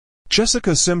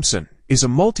Jessica Simpson is a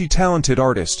multi-talented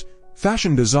artist,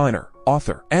 fashion designer,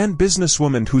 author, and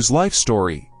businesswoman whose life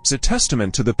story is a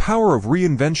testament to the power of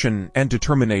reinvention and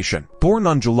determination. Born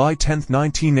on July 10,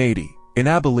 1980, in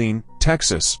Abilene,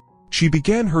 Texas, she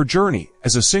began her journey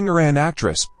as a singer and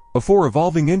actress before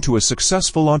evolving into a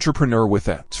successful entrepreneur with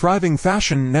a thriving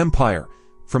fashion empire.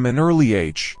 From an early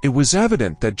age, it was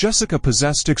evident that Jessica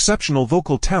possessed exceptional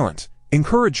vocal talent,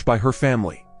 encouraged by her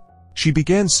family. She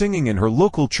began singing in her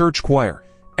local church choir,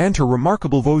 and her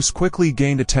remarkable voice quickly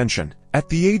gained attention. At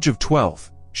the age of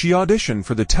 12, she auditioned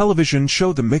for the television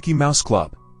show The Mickey Mouse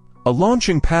Club, a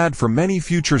launching pad for many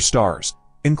future stars,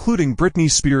 including Britney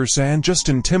Spears and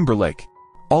Justin Timberlake.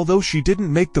 Although she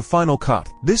didn't make the final cut,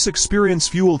 this experience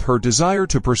fueled her desire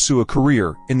to pursue a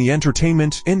career in the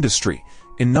entertainment industry.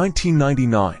 In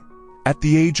 1999, at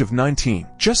the age of 19,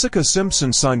 Jessica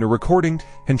Simpson signed a recording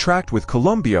contract with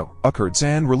Columbia Records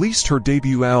and released her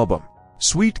debut album,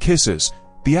 Sweet Kisses.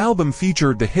 The album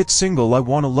featured the hit single I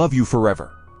Wanna Love You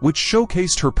Forever, which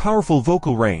showcased her powerful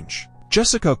vocal range.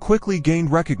 Jessica quickly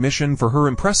gained recognition for her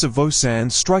impressive voice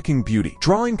and striking beauty,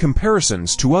 drawing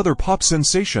comparisons to other pop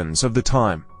sensations of the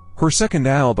time. Her second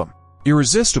album,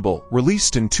 Irresistible,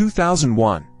 released in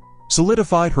 2001,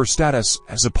 solidified her status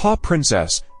as a pop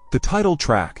princess. The title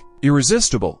track,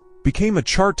 Irresistible, became a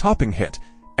chart-topping hit,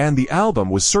 and the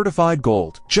album was certified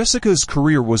gold. Jessica's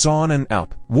career was on an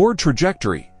upward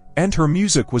trajectory, and her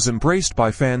music was embraced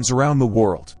by fans around the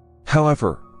world.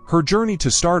 However, her journey to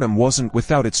stardom wasn't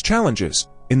without its challenges.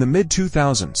 In the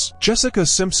mid-2000s, Jessica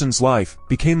Simpson's life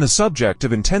became the subject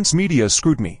of intense media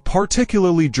scrutiny,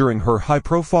 particularly during her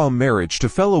high-profile marriage to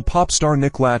fellow pop star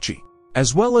Nick Lachey,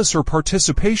 as well as her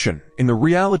participation in the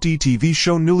reality TV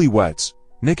show Newlyweds,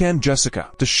 Nick and Jessica.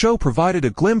 The show provided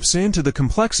a glimpse into the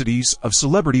complexities of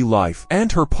celebrity life,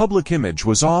 and her public image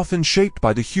was often shaped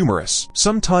by the humorous,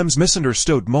 sometimes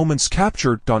misunderstood moments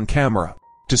captured on camera.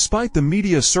 Despite the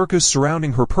media circus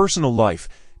surrounding her personal life,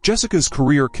 Jessica's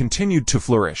career continued to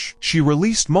flourish. She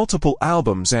released multiple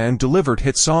albums and delivered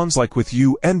hit songs like With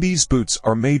You and These Boots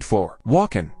Are Made For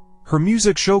Walkin'. Her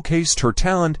music showcased her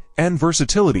talent and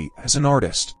versatility as an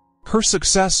artist. Her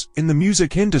success in the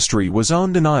music industry was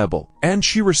undeniable, and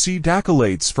she received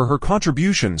accolades for her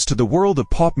contributions to the world of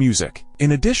pop music.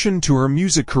 In addition to her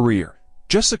music career,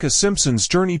 Jessica Simpson's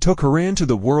journey took her into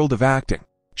the world of acting.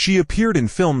 She appeared in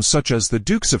films such as The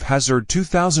Dukes of Hazzard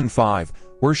 2005,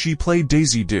 where she played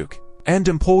Daisy Duke, and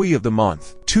Employee of the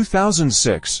Month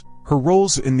 2006. Her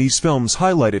roles in these films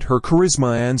highlighted her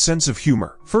charisma and sense of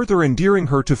humor, further endearing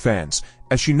her to fans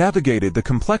as she navigated the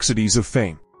complexities of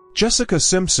fame. Jessica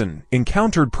Simpson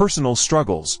encountered personal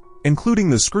struggles, including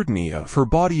the scrutiny of her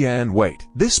body and weight.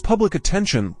 This public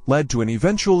attention led to an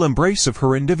eventual embrace of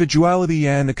her individuality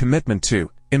and a commitment to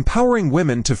empowering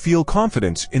women to feel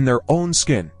confident in their own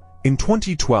skin. In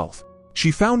 2012,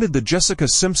 she founded the Jessica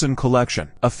Simpson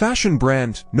Collection, a fashion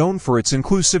brand known for its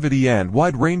inclusivity and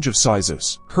wide range of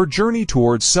sizes. Her journey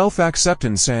towards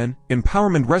self-acceptance and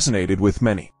empowerment resonated with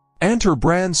many, and her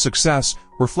brand's success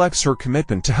reflects her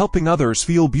commitment to helping others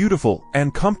feel beautiful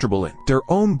and comfortable in their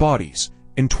own bodies.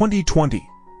 In 2020,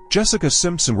 Jessica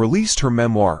Simpson released her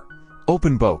memoir,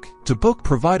 Open Book. The book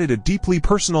provided a deeply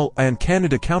personal and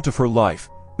candid account of her life,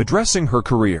 addressing her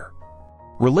career,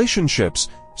 relationships,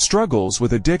 struggles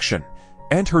with addiction,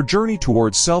 and her journey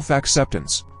towards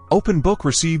self-acceptance. Open Book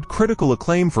received critical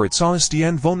acclaim for its honesty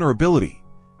and vulnerability.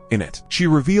 In it, she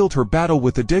revealed her battle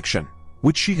with addiction,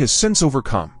 which she has since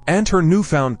overcome, and her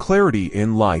newfound clarity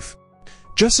in life.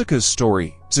 Jessica's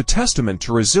story is a testament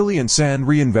to resilience and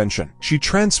reinvention. She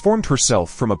transformed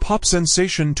herself from a pop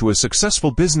sensation to a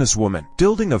successful businesswoman,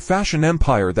 building a fashion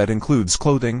empire that includes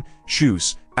clothing,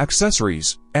 shoes,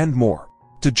 accessories, and more.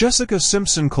 The Jessica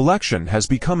Simpson Collection has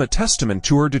become a testament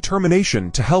to her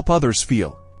determination to help others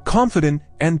feel confident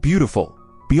and beautiful.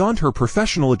 Beyond her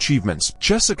professional achievements,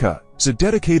 Jessica is a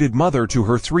dedicated mother to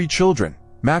her 3 children,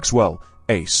 Maxwell,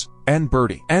 Ace, and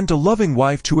Birdie, and a loving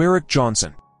wife to Eric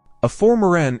Johnson, a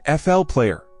former NFL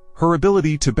player. Her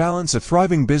ability to balance a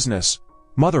thriving business,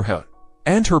 motherhood,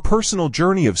 and her personal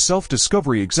journey of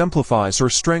self-discovery exemplifies her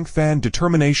strength and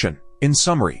determination. In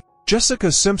summary,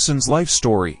 Jessica Simpson's life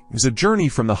story is a journey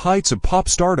from the heights of pop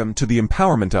stardom to the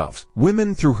empowerment of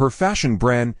women through her fashion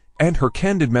brand and her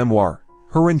candid memoir.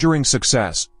 Her enduring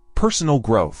success, personal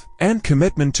growth, and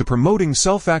commitment to promoting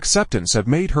self-acceptance have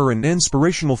made her an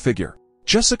inspirational figure.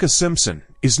 Jessica Simpson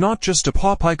is not just a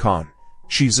pop icon,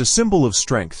 she's a symbol of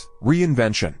strength,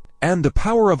 reinvention, and the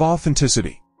power of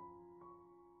authenticity.